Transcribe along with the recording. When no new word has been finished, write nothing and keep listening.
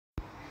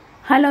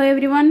Hello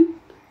everyone,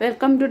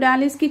 welcome to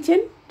Dahli's Kitchen.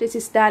 This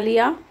is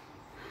Dahlia.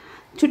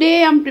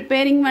 Today I am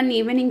preparing one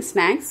evening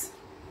snacks,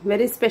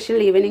 very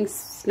special evening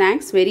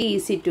snacks, very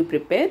easy to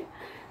prepare.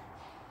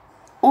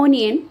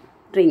 Onion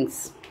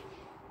rings.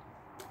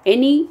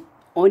 Any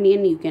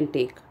onion you can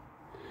take.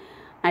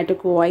 I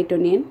took white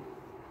onion,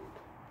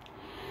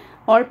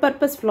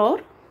 all-purpose flour,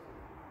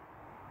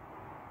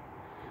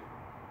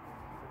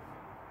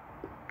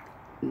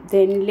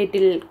 then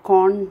little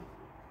corn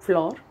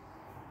flour,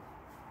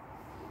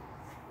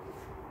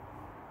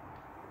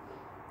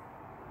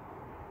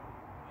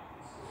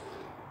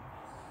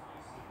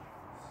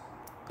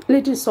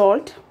 little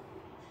salt,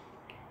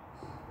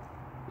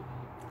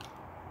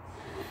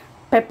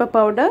 pepper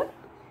powder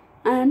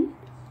and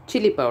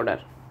chili powder.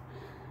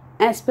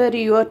 As per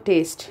your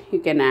taste you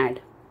can add.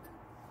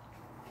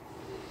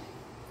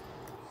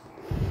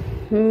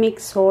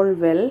 Mix all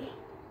well.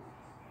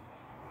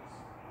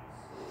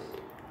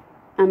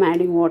 I am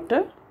adding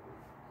water.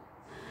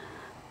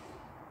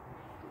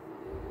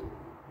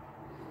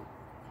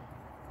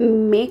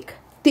 Make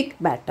thick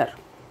batter.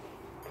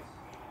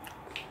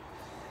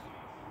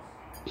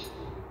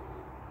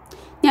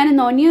 I am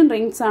onion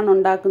rings.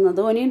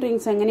 Onion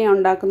rings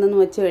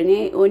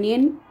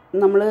onion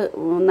നമ്മൾ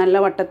നല്ല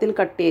വട്ടത്തിൽ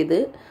cut ചെയ്ത്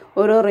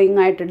ഓരോ ring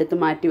ആയിട്ട് എടുത്ത്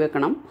മാറ്റി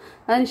വെക്കണം.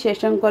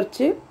 അതിനുശേഷം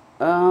കുറച്ച്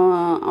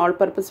ഓൾ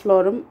പർപ്പസ്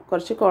ഫ്ലോറും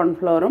കുറച്ച് കോൺ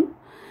ഫ്ലോറും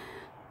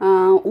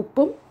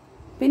ഉപ്പും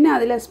പിന്നെ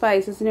അതിലെ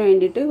സ്പൈസസിന്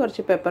വേണ്ടിയിട്ട്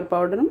കുറച്ച് പെപ്പർ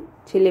പൗഡറും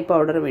ചില്ലി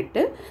പൗഡറും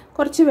ഇട്ട്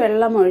കുറച്ച്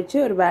വെള്ളം ഒഴിച്ച്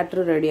ഒരു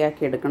ബാറ്റർ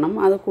റെഡിയാക്കി എടുക്കണം.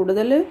 അത്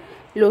കൂടുതൽ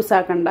ലൂസ്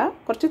ആക്കണ്ട,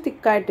 കുറച്ച്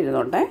തിക്കായിട്ട്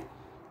ഇരുന്നോട്ടെ.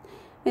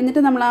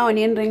 എന്നിട്ട് നമ്മൾ ആ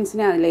ഒനിയൻ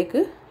റിങ്സിനെ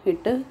അതിലേക്ക്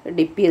ഇട്ട്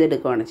ഡിപ്പ്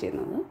ചെയ്തെടുക്കുകയാണ്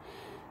ചെയ്യുന്നത്.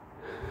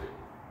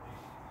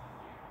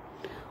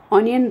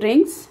 Onion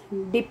rings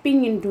dipping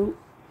into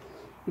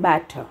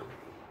batter.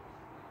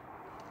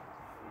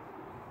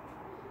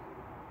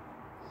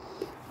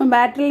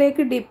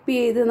 ബാറ്ററിലേക്ക് dip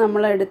ചെയ്ത്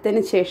നമ്മൾ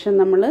എടുത്തതിന് ശേഷം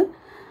നമ്മൾ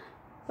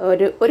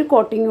ഒരു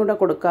കോട്ടിംഗ് കൂടെ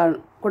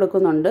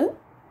കൊടുക്കുന്നുണ്ട്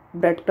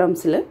bread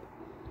ക്രംസിൽ.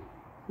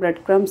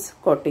 Bread crumbs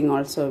coating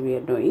also we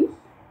are doing.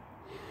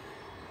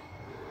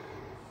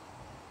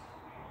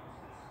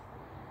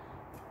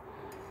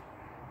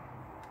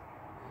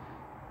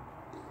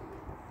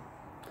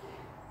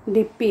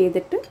 Dip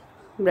ചെയ്തിട്ട്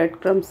ബ്രെഡ്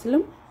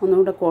ക്രംസിലും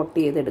ഒന്നുകൂടെ കോട്ട്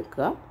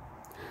ചെയ്തെടുക്കുക.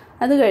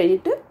 അത്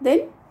കഴിഞ്ഞിട്ട് ദെൻ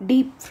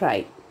ഡീപ്പ് ഫ്രൈ.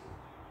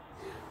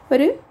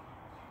 ഒരു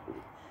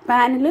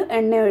പാനിൽ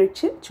എണ്ണ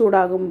ഒഴിച്ച്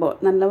ചൂടാകുമ്പോൾ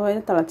നല്ലപോലെ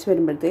തിളച്ച്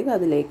വരുമ്പോഴത്തേക്ക്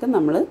അതിലേക്ക്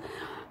നമ്മൾ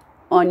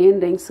ഓണിയൻ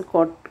റിങ്സ്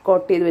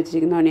കോട്ട് ചെയ്ത്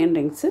വെച്ചിരിക്കുന്ന ഓണിയൻ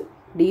റിങ്സ്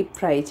ഡീപ്പ്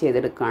ഫ്രൈ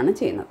ചെയ്തെടുക്കുകയാണ്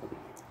ചെയ്യുന്നത്.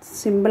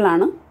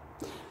 സിമ്പിളാണ്,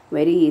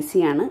 വെരി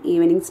ഈസിയാണ്.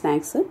 ഈവനിങ്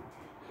സ്നാക്സ്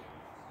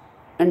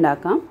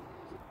ഉണ്ടാക്കാം,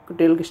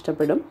 കുട്ടികൾക്ക്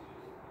ഇഷ്ടപ്പെടും.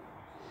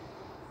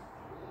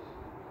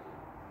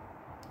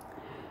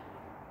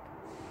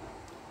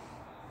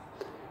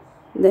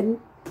 Then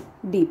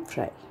deep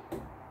fry.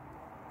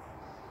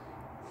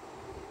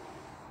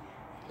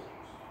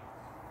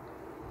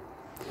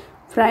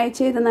 ഫ്രൈ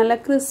ചെയ്ത് നല്ല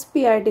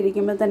ക്രിസ്പി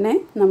ആയിട്ടിരിക്കുമ്പോൾ തന്നെ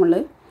നമ്മൾ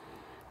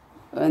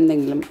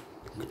എന്തെങ്കിലും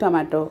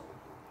ടൊമാറ്റോ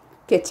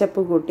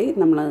കെച്ചപ്പ് കൂട്ടി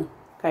നമ്മൾ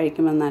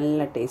കഴിക്കുമ്പോൾ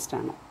നല്ല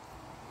ടേസ്റ്റാണ്.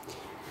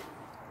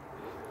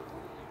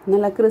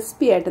 നല്ല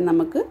ക്രിസ്പി ആയിട്ട്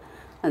നമുക്ക്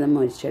അത്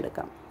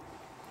മൊരിച്ചെടുക്കാം.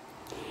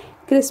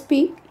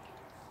 Crispy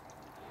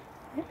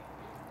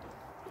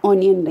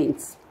onion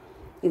rings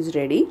is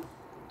ready.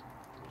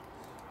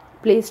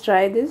 Please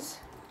try this.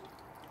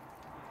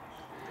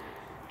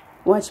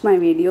 Watch my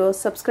videos,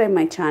 subscribe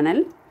my channel.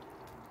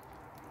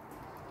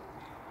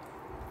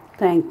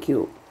 Thank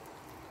you.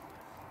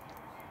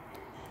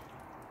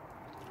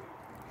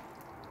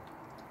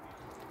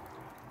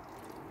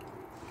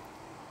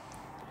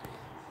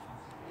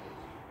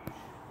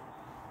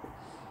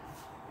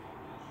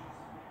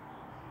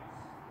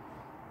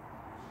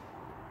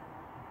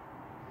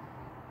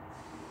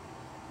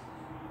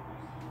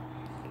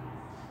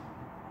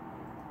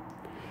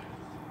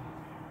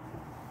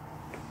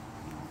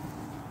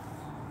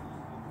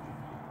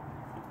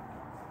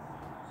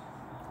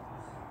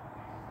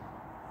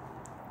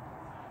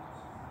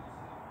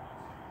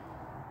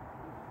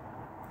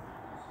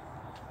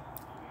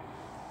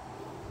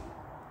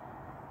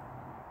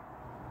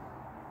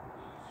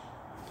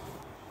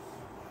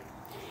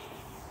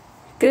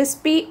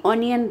 Crispy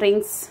onion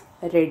rings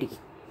ready.